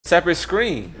separate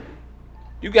screen.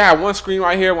 You can have one screen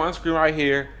right here, one screen right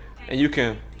here, and you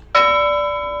can,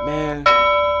 man,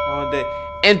 all day.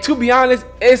 And to be honest,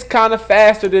 it's kind of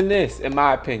faster than this, in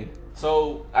my opinion.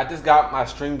 So I just got my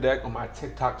Stream Deck on my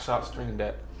TikTok Shop Stream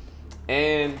Deck,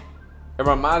 and it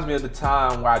reminds me of the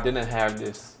time where I didn't have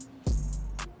this,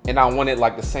 and I wanted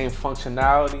like the same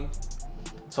functionality.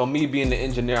 So me being the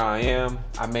engineer I am,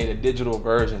 I made a digital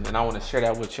version, and I want to share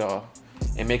that with y'all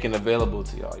and make it available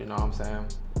to y'all. You know what I'm saying?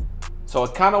 So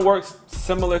it kind of works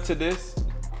similar to this.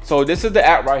 So this is the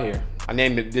app right here. I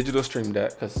named it Digital Stream Deck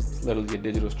because it's literally a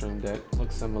digital Stream Deck.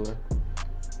 Looks similar.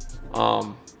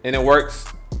 And it works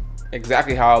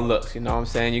exactly how it looks. You know what I'm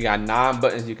saying? You got 9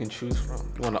 buttons you can choose from.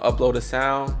 You want to upload a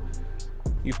sound,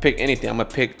 you pick anything. I'm gonna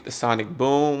pick the Sonic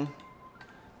Boom.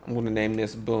 I'm gonna name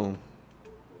this Boom.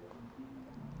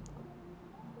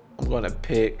 I'm gonna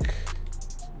pick,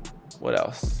 what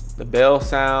else? The bell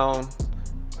sound.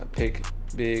 I pick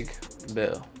Big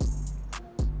Bell.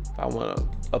 If I want to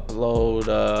upload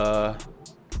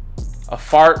a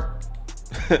fart,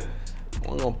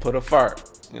 I'm gonna put a fart.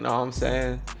 You know what I'm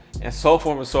saying? And so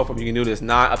forth and so forth. You can do this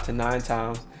up to 9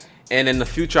 times. And in the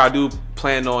future, I do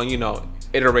plan on, you know,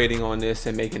 iterating on this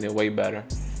and making it way better.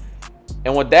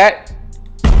 And with that,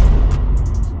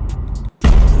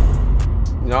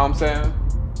 you know what I'm saying?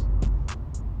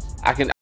 I can